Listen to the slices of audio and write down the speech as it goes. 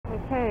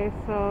Okay,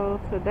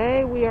 so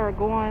today we are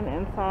going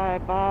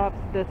inside Bob's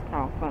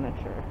Discount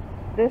Furniture.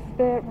 This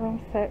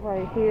bedroom set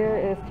right here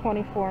is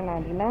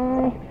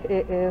 $24.99.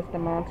 It is the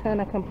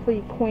Montana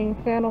Complete Queen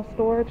Panel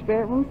Storage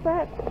Bedroom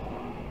Set.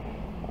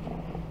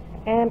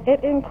 And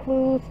it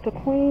includes the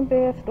queen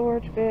bed,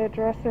 storage bed,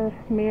 dresser,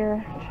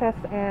 mirror, chest,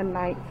 and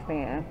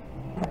nightstand.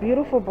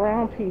 Beautiful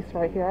brown piece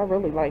right here. I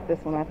really like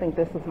this one. I think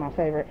this is my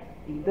favorite.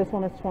 This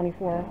one is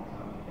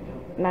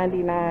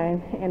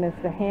 $24.99, and it's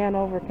the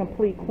Hanover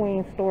Complete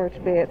Queen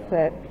Storage Bed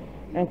Set.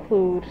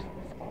 Includes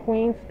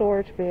queen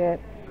storage bed,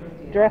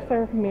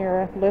 dresser,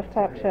 mirror, lift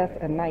top chest,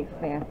 and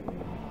nightstand.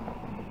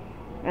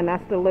 And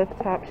that's the lift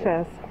top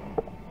chest.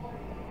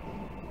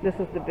 This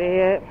is the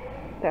bed.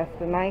 That's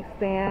the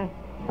nightstand.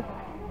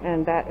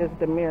 And that is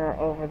the mirror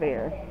over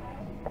there.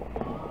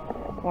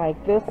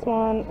 Like this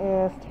one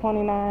is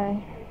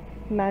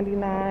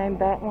 $29.99.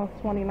 That one's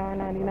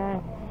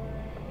 $29.99.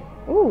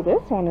 Ooh,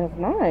 this one is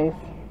nice.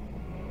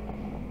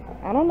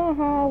 I don't know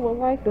how I would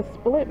like the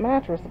split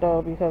mattress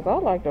though, because I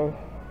like to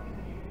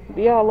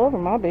be all over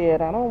my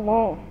bed. I don't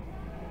want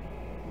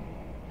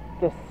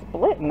the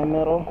split in the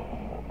middle.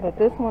 But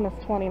this one is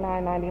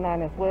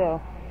 $29.99 as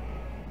well.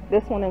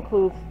 This one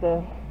includes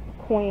the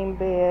queen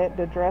bed,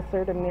 the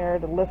dresser, the mirror,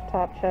 the lift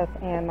top chest,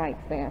 and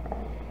nightstand.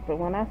 But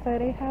when I say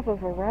they have a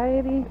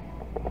variety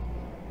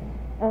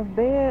of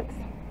beds,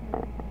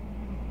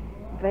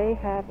 they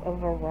have a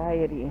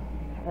variety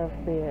of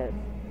beds.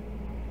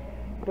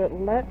 But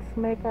let's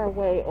make our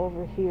way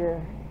over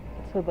here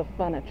to the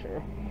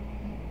furniture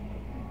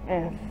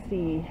and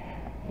see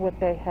what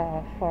they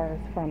have as far as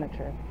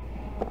furniture.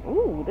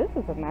 Ooh, this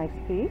is a nice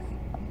piece.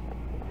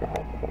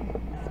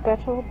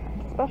 Special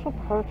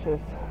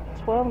purchase,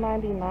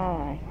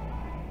 $12.99.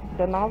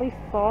 Denali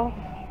soft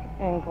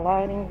and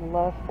gliding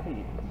love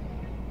seat.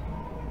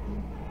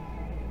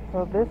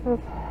 So this is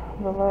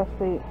the love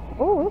seat.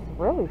 Ooh, it's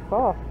really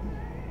soft.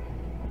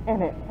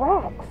 And it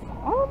rocks.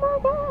 Oh my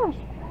gosh.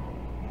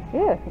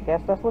 Yeah, I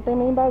guess that's what they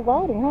mean by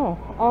gliding, huh?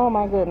 Oh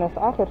my goodness.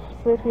 I could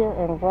sit here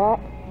and rock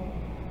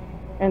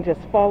and just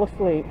fall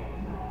asleep.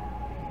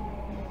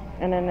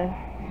 And then,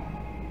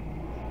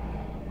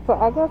 so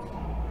I guess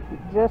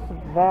just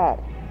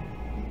that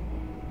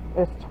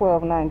is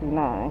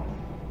 $12.99.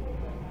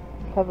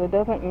 Because it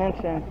doesn't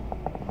mention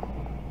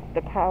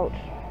the couch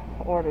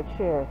or the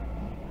chair.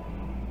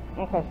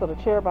 Okay, so the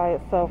chair by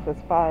itself is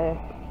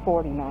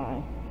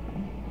 $5.49.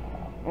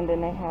 And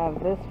then they have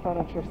this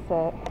furniture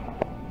set.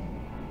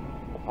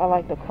 I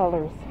like the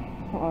colors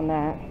on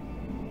that.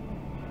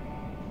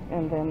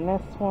 And then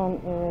this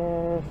one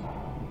is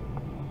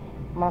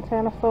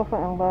Montana sofa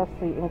and love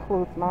seat,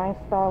 includes 9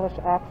 stylish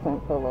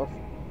accent pillows,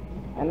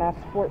 and that's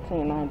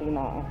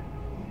 $14.99.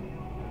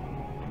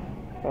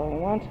 So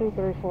 1, 2,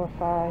 3, 4,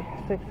 5,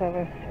 6,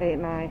 7, 8,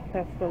 9.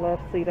 That's the love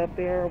seat up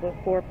there with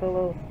 4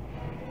 pillows.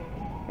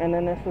 And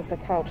then this is the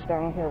couch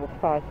down here with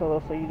 5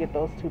 pillows, so you get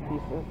those 2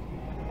 pieces.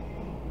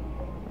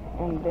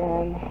 And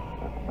then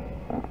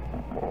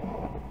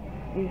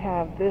you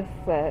have this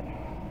set.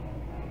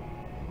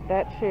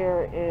 That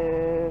chair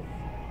is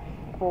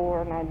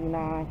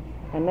 $4.99,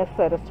 and this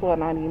set is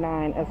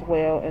 $12.99 as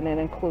well, and it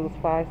includes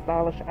 5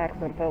 stylish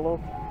accent pillows.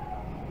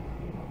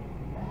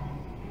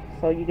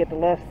 So you get the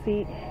left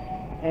seat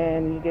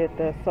and you get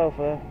the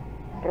sofa.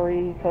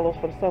 3 pillows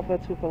for the sofa,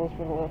 2 pillows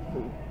for the left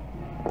seat.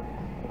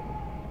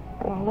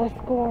 Now let's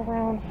go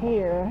around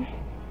here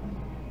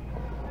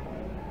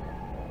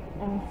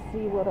and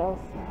see what else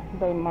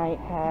they might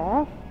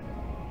have.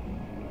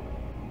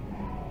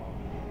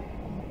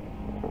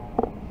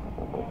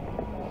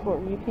 For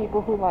you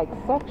people who like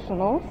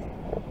sectionals,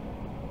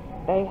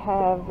 they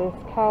have this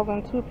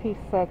Calvin 2-piece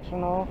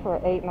sectional for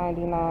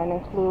 $8.99.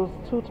 Includes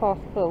 2 toss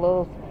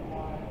pillows,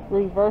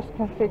 reverse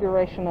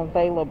configuration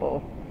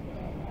available.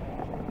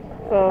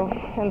 So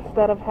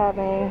instead of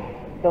having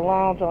the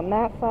lounge on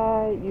that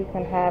side, you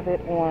can have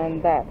it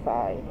on that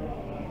side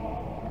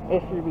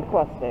if you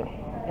request it.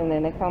 And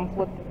then it comes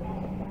with,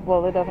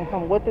 well, it doesn't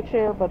come with the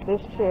chair, but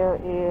this chair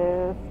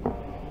is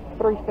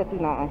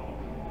 $3.59.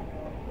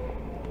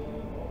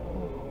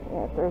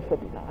 Yeah,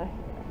 $3.59.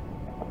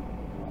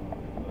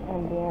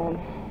 And then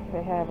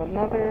they have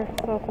another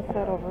sofa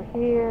set over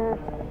here.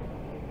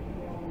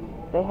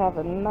 They have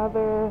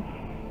another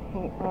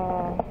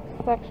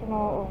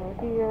sectional over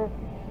here.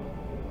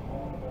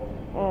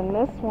 And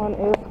this one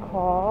is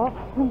called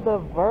the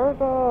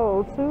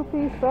Virgo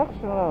 2-piece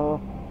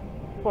sectional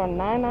for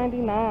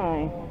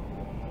 $9.99.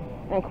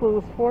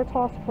 Includes 4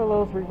 toss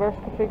pillows, reverse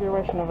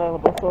configuration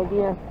available. So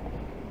again,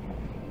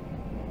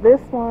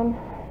 this one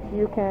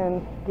you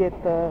can get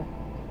the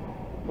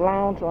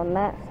lounge on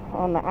that,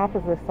 on the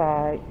opposite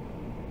side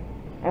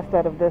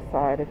instead of this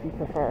side if you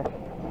prefer.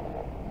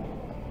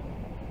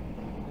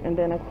 And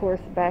then of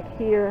course back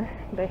here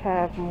they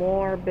have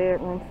more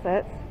bedroom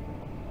sets.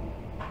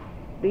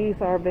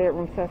 These are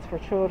bedroom sets for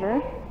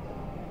children.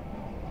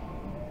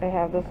 They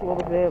have this little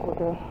bed with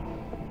the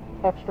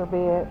extra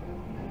bed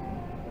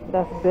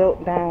that's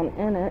built down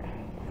in it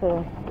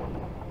to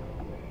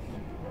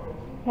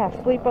have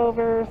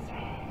sleepovers.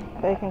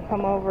 They can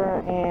come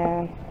over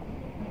and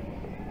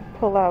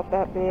pull out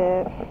that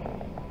bed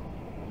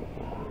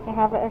and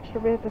have an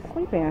extra bed to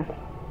sleep in,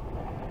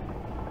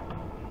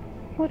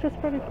 which is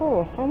pretty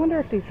cool. I wonder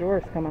if these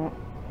drawers come out.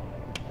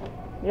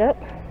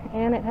 Yep,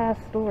 and it has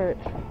storage.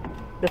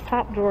 The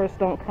top drawers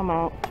don't come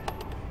out,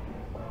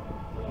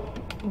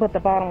 but the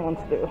bottom ones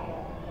do.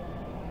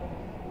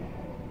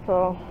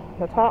 So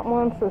the top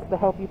ones is to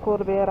help you pull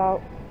the bed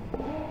out,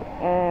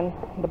 and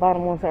the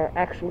bottom ones are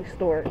actually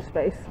storage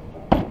space.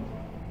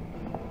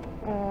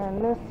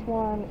 And this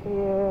one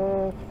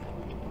is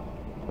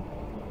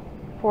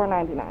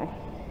 $4.99.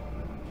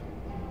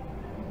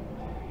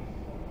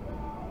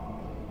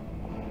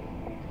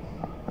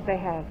 They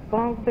have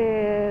bunk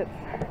beds.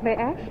 They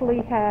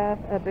actually have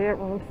a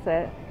bedroom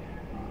set,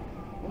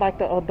 like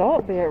the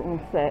adult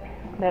bedroom set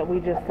that we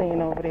just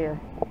seen over there.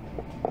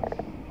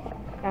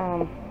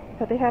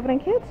 But they have it in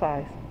kid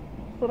size.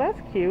 So that's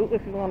cute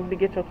if you wanted to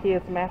get your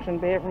kids matching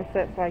bedroom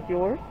sets like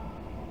yours.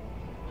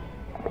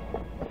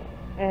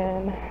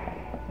 And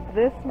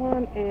this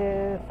one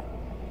is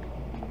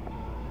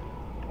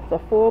the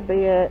full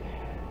bed.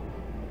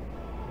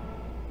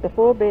 The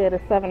full bed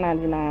is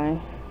 $7.99,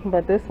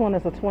 but this one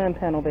is a twin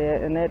panel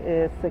bed, and it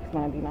is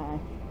 $6.99.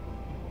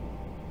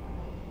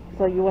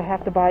 So you would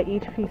have to buy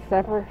each piece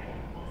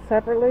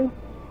separately.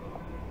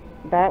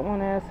 That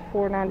one is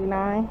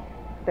 $4.99.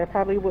 They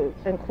probably would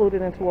include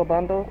it into a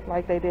bundle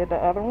like they did the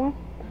other one.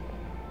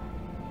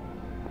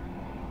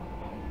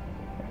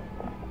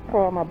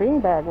 For all my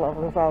beanbag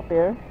lovers out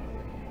there,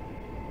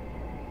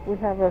 we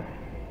have a,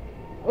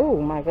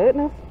 oh my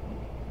goodness,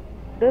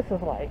 this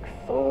is like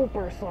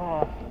super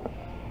soft.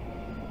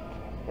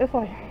 It's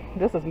like,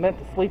 this is meant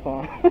to sleep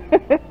on.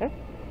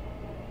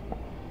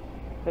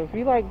 So if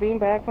you like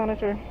beanbag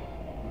furniture,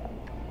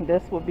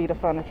 this would be the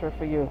furniture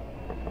for you.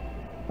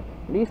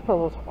 These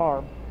pillows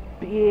are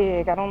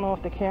big. I don't know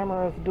if the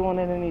camera is doing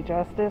it any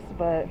justice,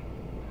 but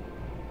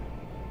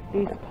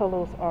these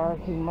pillows are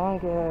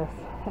humongous.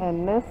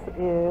 And this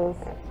is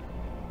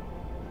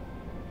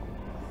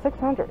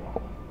 $600.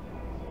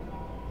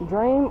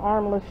 Dream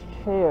armless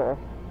chair.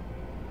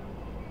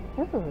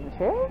 This is a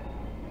chair?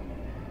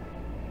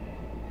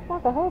 It's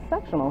like a whole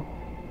sectional.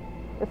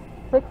 It's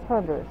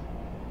 $600.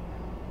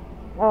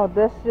 Oh,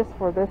 that's just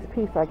for this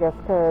piece, I guess,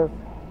 because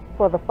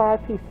for the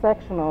 5-piece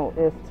sectional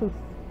is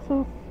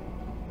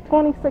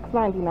 $26.99.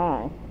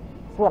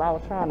 That's what I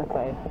was trying to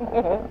say.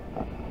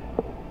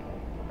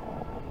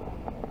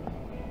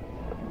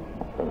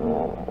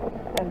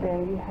 And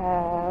then you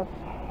have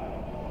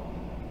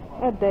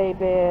a day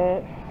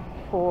bed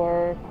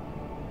for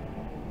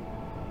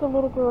the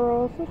little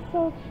girls. It's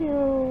so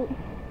cute.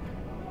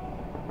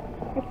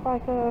 It's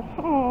like a,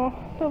 oh,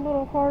 the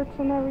little hearts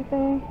and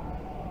everything.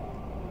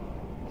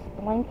 This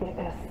blanket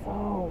is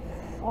so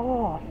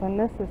soft, and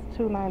this is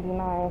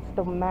 $2.99. It's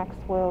the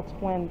Maxwell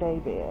twin day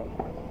bed.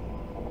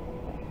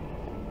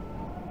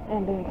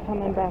 And then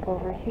coming back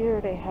over here,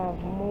 they have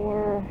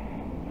more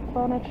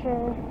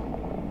furniture.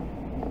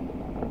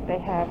 They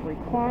have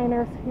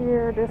recliners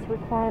here. This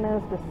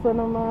recliner is the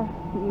Cinema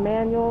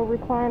manual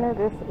recliner.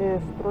 This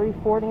is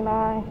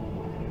 $3.49.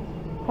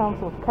 Comes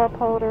with cup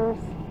holders.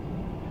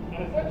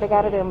 They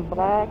got it in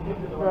black,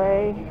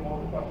 gray,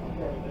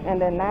 and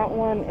then that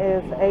one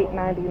is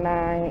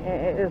 $8.99. And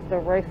it is the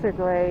Racer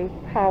Gray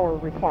Power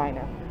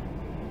Recliner.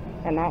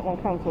 And that one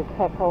comes with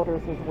cup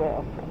holders as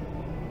well.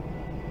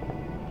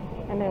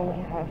 And then we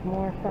have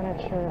more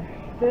furniture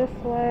this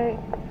way.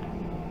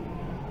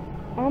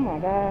 Oh my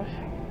gosh.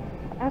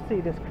 I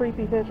see this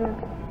creepy picture.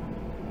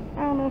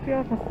 I don't know if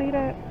y'all can see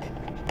that,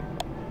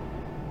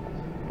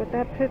 but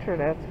that picture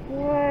that's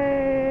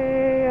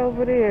way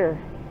over there.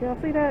 Y'all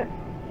see that?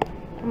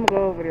 I'm gonna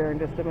go over there in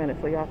just a minute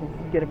so y'all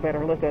can get a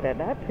better look at it.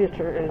 That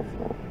picture is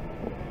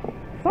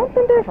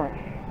something different.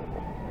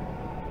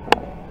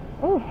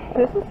 Oh,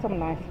 this is some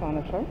nice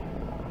furniture.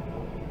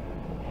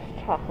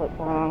 It's chocolate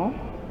brown.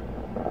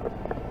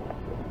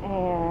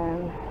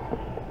 And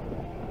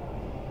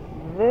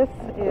this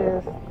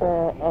is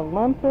the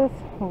Olympus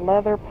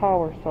leather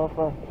power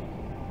sofa,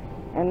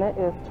 and it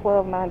is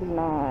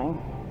 $12.99.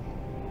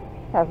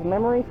 Has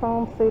memory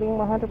foam seating,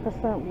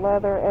 100%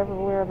 leather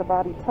everywhere the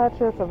body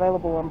touches.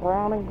 Available in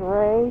brown and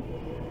gray.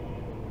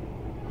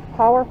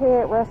 Power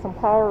headrest and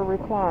power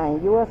recline.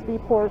 USB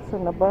ports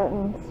and the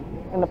buttons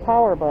and the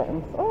power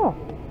buttons. Oh,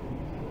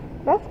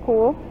 that's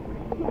cool.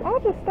 I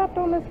just stepped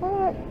on this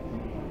rug.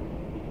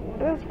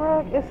 This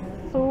rug is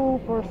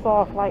super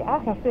soft. Like, I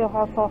can feel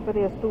how soft it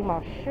is through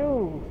my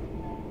shoes.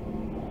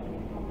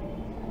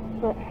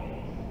 But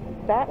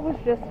that was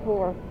just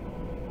for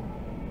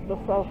the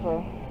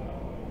sofa.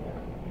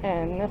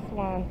 And this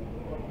one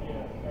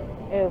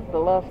is the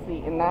love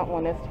seat, and that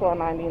one is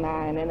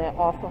 $12.99, and it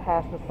also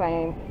has the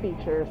same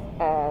features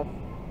as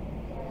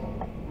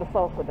the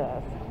sofa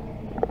does.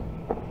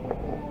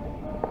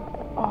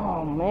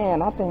 Oh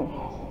man, I think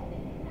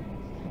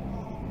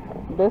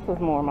this is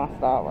more my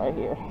style right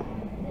here.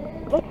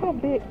 Look how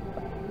big.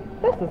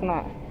 This is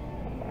not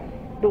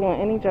doing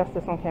any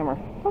justice on camera.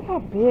 Look how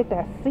big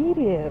that seat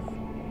is.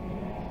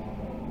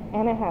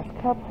 And it has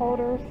cup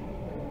holders.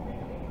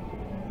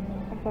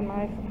 It's a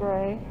nice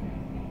gray.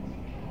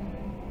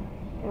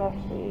 Let's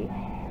see.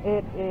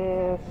 It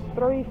is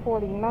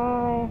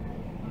 $349.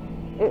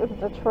 It is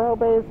the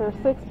Trailblazer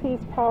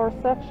 6-piece power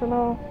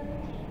sectional.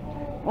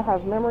 It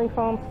has memory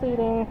foam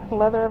seating,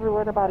 leather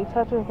everywhere the body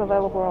touches,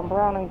 available in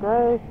brown and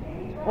gray,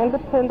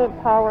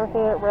 independent power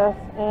headrest,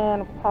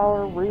 and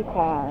power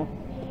recline.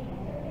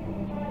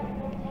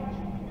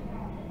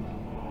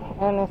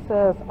 And it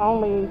says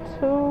only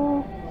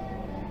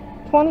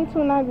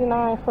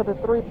 $22.99 for the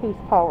 3-piece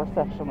power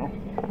sectional.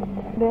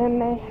 Then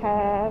they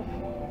have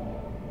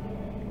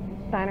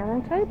dining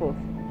room tables.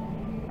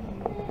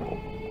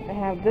 They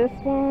have this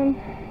one.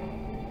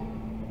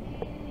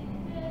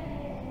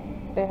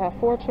 They have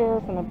 4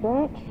 chairs and a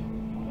bench.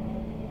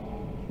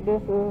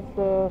 This is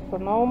the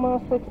Sonoma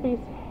 6-piece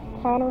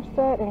counter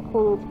set.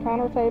 Includes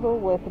counter table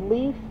with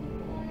leaf.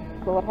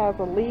 So it has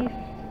a leaf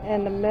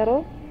in the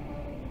middle.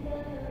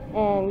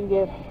 And you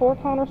get 4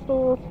 counter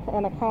stools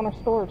and a counter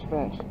storage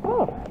bench.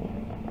 Oh,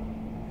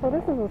 so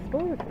this is a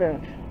storage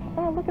bench.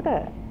 Oh, look at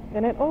that.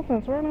 And it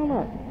opens right on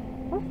up.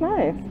 That's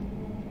nice.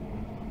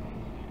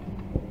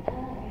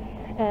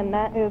 And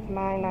that is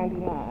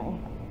 $9.99.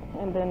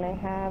 And then they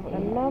have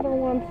another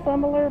one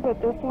similar, but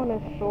this one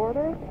is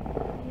shorter.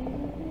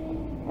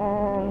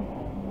 And,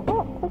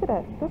 oh, look at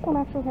that. This one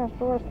actually has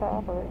drawers to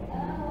operate.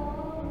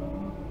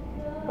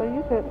 So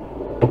you could,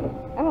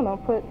 I don't know,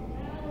 put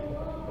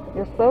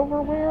your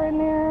silverware in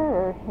there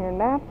or your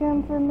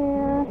napkins in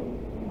there.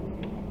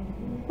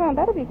 Oh,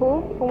 that'd be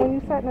cool. But when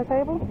you set in a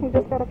table, you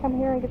just gotta come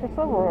here and get your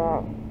silverware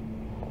out.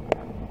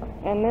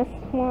 And this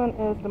one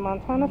is the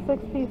Montana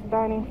 6-piece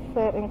dining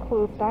set.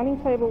 Includes dining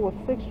table with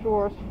 6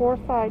 drawers, 4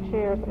 side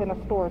chairs, and a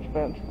storage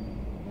bench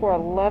for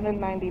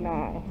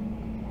 $11.99.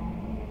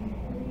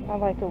 I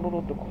like the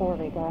little decor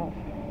they got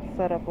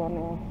set up on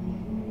there.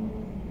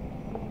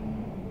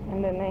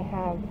 And then they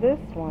have this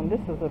one.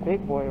 This is a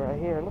big boy right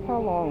here. Look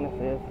how long this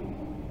is.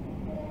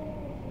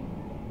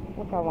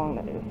 Look how long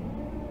that is.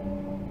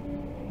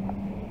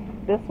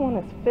 This one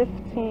is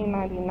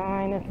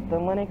 $15.99. It's the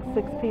Lennox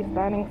 6-piece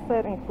dining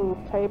set. Includes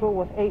table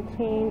with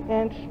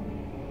 18-inch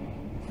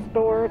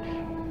storage,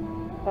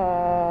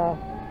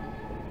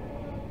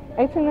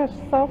 18-inch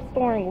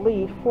self-storing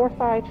leaf, 4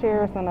 side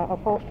chairs, and an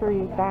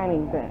upholstery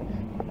dining bench.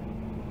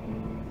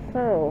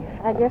 So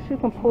I guess you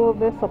can pull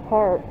this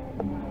apart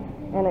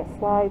and it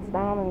slides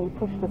down and you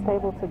push the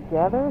table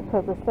together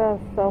because it says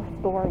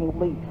self-storing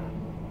leaf.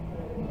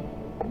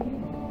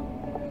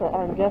 So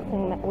I'm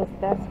guessing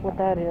that's what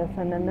that is.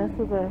 And then this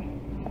is a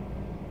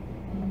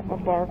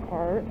bar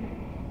cart.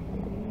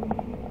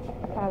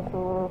 Has a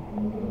little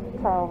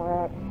towel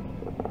rack.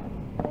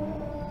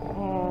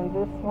 And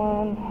this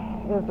one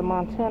is the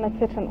Montana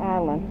Kitchen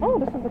Island. Oh,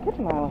 this is a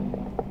kitchen island.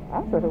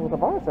 I said it was a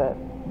bar set.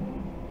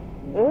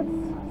 It's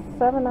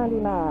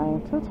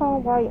 $7.99.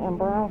 2-tone white and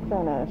brown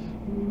finish.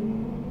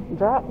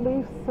 Drop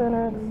leaf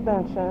center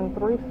extension.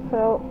 3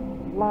 felt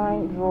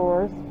lined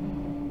drawers.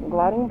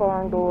 Gliding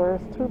barn doors.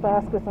 2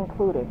 baskets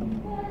included.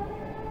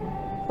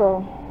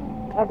 So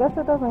I guess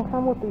it doesn't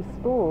come with these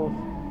stools.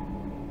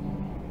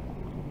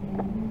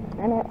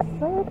 And it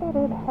said that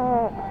it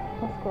had,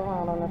 let's go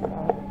around on this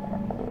side.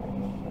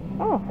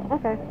 Oh,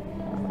 okay.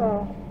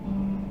 So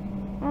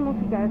I don't know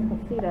if you guys can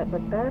see that,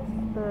 but that's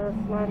the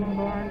sliding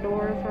barn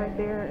doors right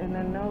there, and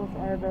then those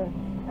are the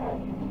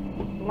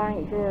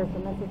lined drawers,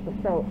 and this is the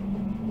felt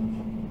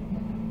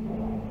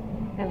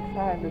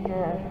inside the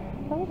drawer.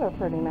 Those are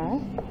pretty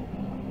nice.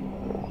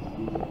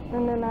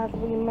 And then as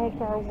we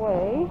make our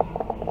way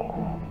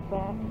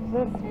back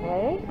this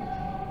way,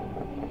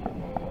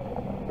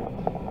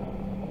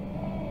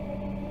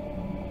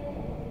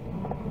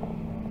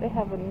 they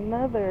have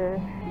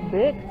another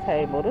big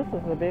table. This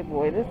is a big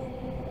boy. This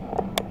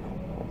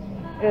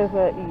is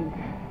a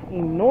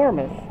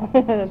enormous,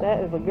 that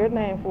is a good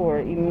name for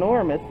it,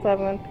 enormous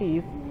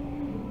 7-piece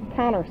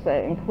counter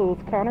set.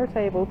 Includes counter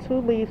table,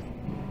 2 leaves,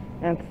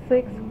 and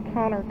 6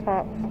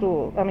 countertop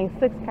stools.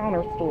 6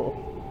 counter stools.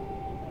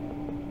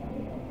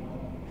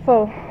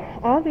 So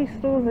all these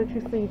stools that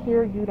you see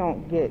here, you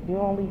don't get. You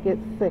only get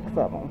 6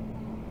 of them.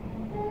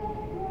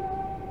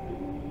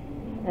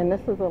 And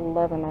this is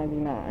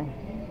 $11.99.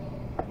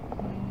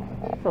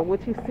 So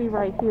what you see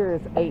right here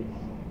is 8.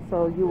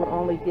 So you would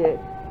only get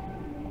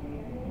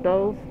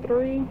those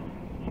 3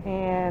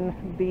 and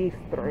these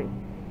 3.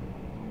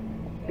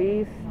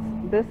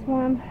 This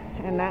one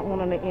and that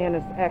one on the end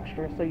is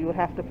extra, so you would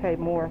have to pay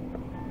more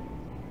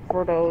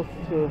for those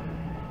 2.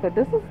 But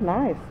this is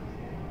nice.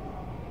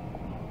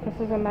 This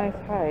is a nice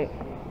height.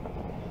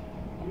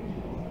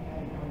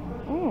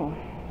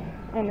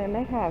 And then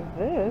they have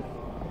this.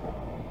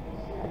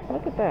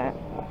 Look at that.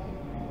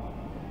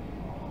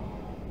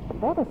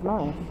 That is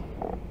nice.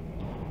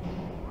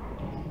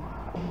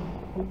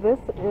 This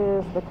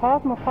is the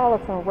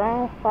Cosmopolitan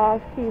round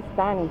 5-piece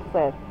dining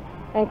set.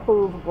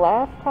 Includes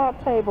glass top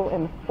table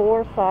and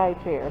 4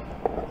 side chairs.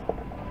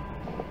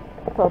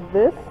 So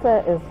this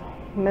set is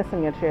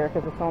missing a chair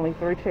because it's only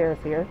 3 chairs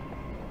here.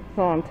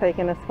 So I'm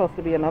taking it's supposed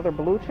to be another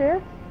blue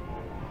chair,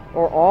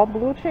 or all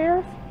blue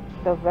chairs,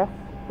 because that's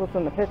what's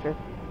in the picture.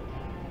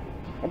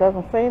 It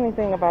doesn't say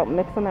anything about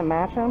mixing and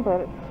matching,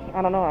 but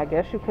I don't know, I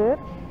guess you could.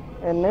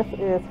 And this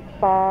is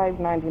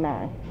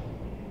 $5.99.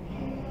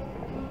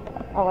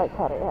 I like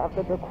how they have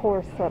the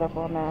decor set up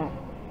on that.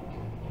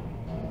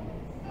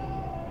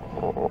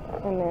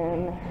 And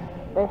then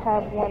they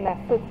have one that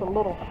sits a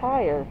little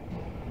higher.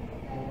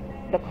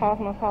 The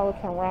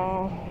Cosmopolitan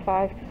round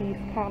 5-piece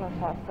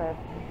countertop set.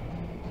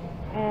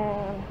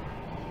 And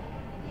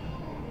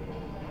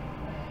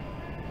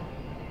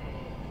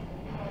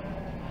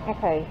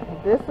okay,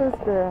 this is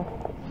the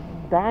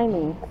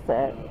dining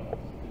set.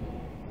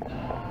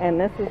 And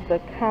this is the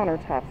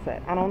countertop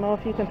set. I don't know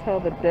if you can tell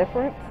the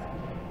difference,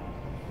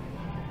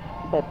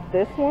 but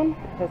this one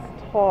is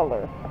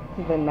taller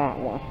than that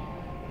one.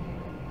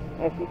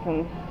 If you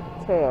can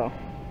tell,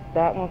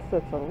 that one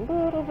sits a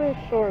little bit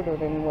shorter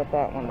than what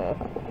that one does.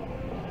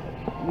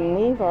 And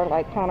these are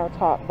like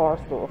countertop bar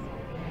stools.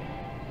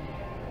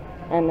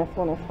 And this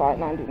one is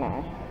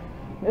 $5.99.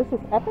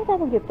 I think I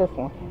would get this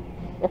one.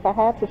 If I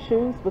had to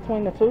choose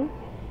between the two,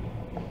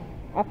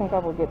 I think I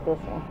would get this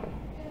one.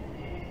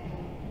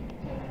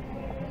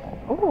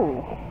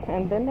 Ooh,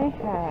 and then they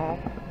have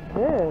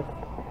this.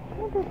 I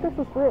wonder if this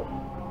is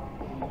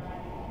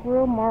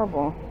real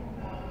marble.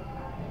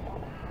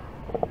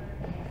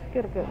 Let's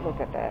get a good look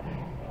at that.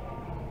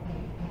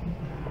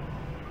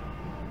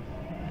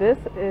 This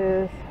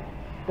is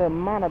the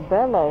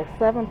Montebello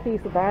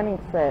 7-piece dining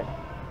set.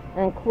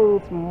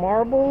 Includes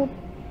marble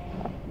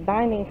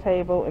dining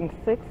table and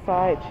 6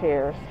 side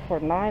chairs for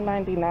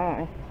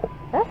 $9.99.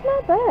 That's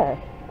not bad.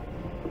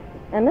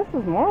 And this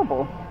is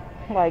marble.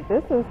 Like,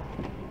 this is,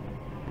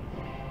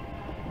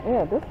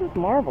 yeah, this is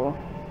marble.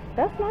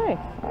 That's nice.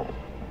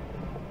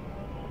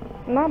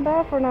 Not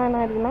bad for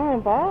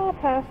 $9.99, but I'll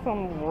pass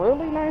some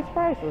really nice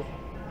prices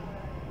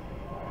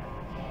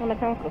when it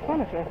comes to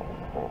furniture.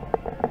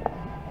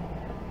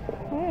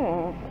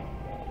 Yeah,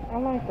 I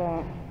like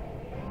that.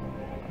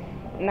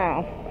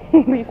 Now,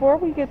 before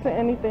we get to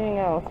anything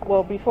else,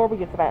 well, before we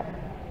get to that,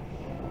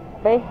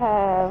 they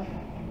have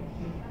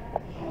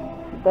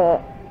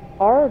the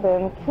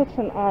Arden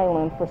Kitchen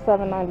Island for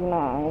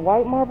 $7.99.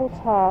 White marble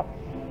top,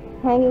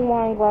 hanging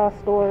wine glass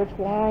storage,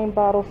 wine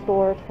bottle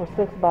storage for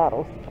 6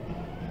 bottles.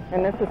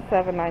 And this is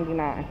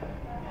 $7.99.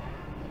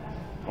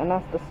 And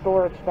that's the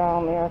storage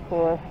down there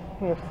for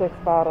your 6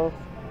 bottles.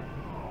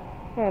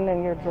 And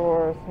then your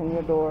drawers and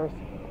your doors.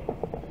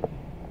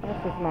 This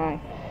is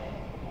nice.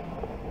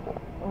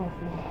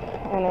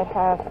 And it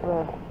has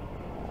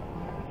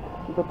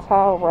the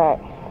towel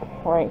rack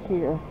right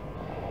here.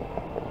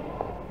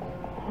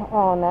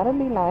 Oh, and that'd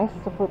be nice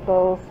to put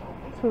those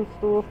 2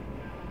 stools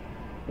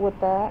with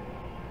that.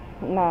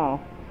 Now,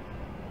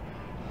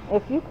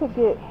 if you could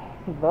get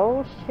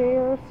those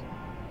chairs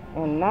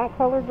in that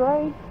color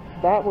gray,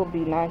 that would be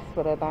nice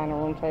for that dining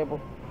room table.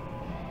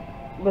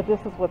 But this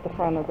is what the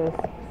front of this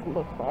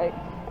looks like.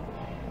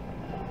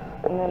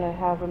 And then it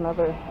has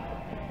another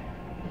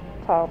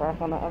towel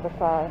rack on the other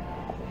side.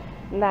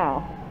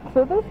 Now,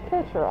 to this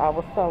picture I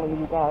was telling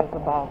you guys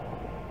about,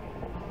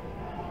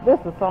 this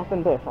is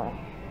something different.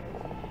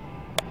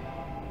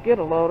 Get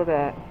a load of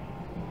that.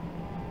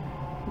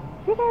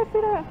 You guys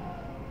see that?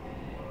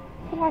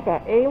 It's like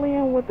an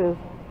alien with his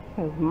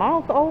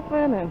mouth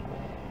open, and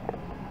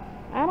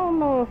I don't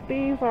know if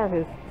these are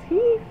his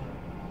teeth,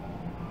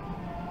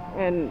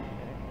 and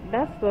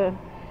that's the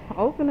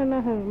opening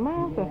of his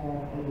mouth.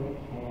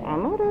 I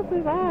know that's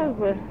his eyes,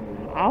 but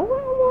I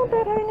wouldn't want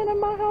that hanging in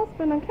my house.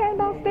 And came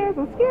downstairs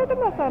and scared the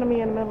mess out of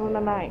me in the middle of the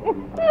night.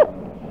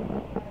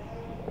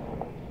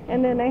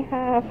 And then they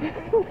have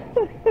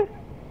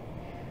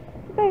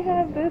they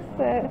have this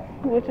set,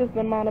 which is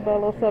the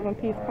Montebello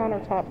 7-piece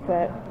countertop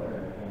set,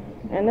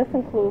 and this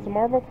includes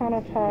marble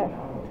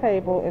countertop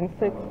table and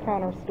 6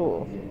 counter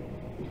stools.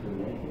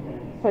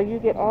 So you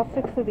get all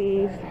 6 of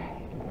these.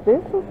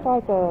 This is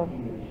like a,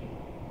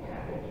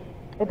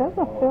 it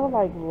doesn't feel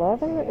like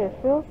leather, it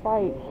feels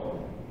like,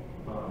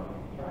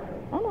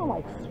 I don't know,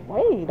 like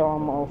suede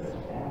almost.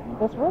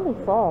 It's really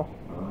soft.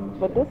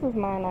 But this is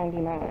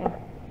 $9.99.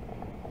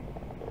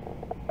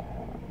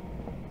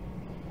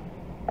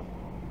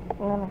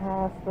 And then it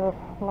has the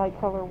light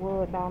color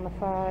wood down the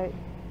side.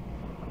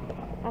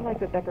 I like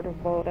the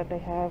decorative bowl that they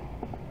have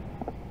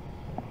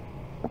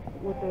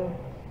with the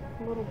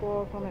little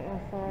balls on the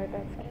inside.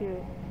 That's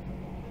cute.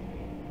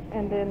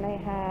 And then they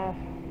have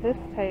this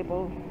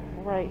table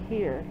right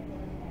here,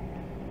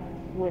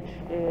 which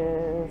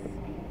is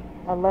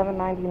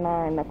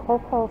 $11.99. The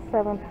Coco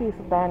 7-piece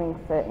dining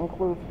set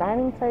includes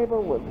dining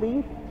table with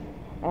leaf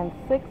and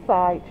 6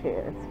 side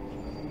chairs.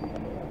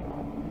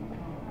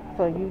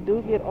 So you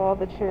do get all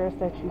the chairs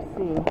that you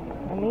see.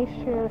 And these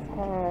chairs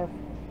have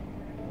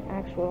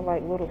actual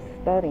like little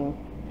studding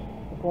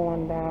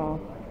going down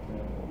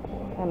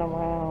and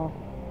around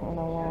and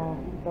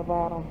along the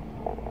bottom.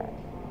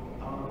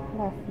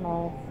 That's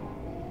nice.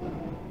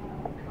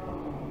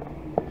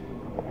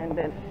 And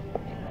then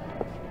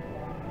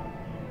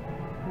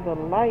the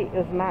light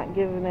is not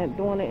doing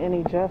it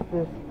any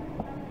justice.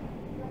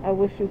 I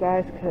wish you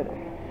guys could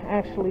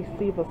actually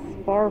see the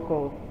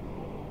sparkle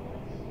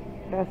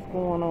that's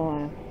going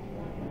on.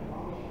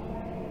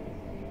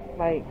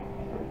 Like,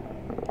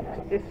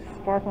 It's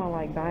sparkling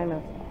like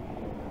diamonds.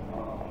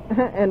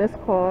 And it's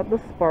called the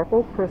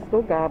Sparkle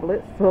Crystal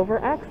Goblet Silver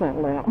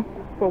Accent Lamp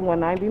for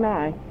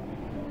 $1.99.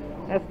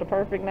 That's the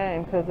perfect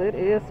name because it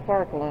is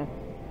sparkling.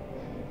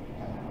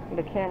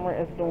 The camera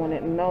is doing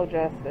it no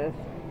justice.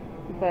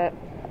 But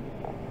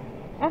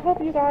I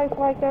hope you guys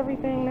liked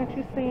everything that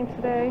you've seen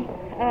today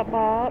at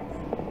Bob's.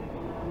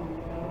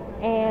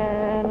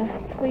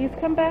 And please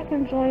come back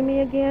and join me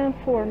again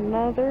for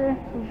another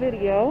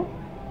video.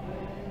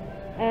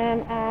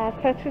 And I'll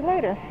catch you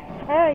later. Alright.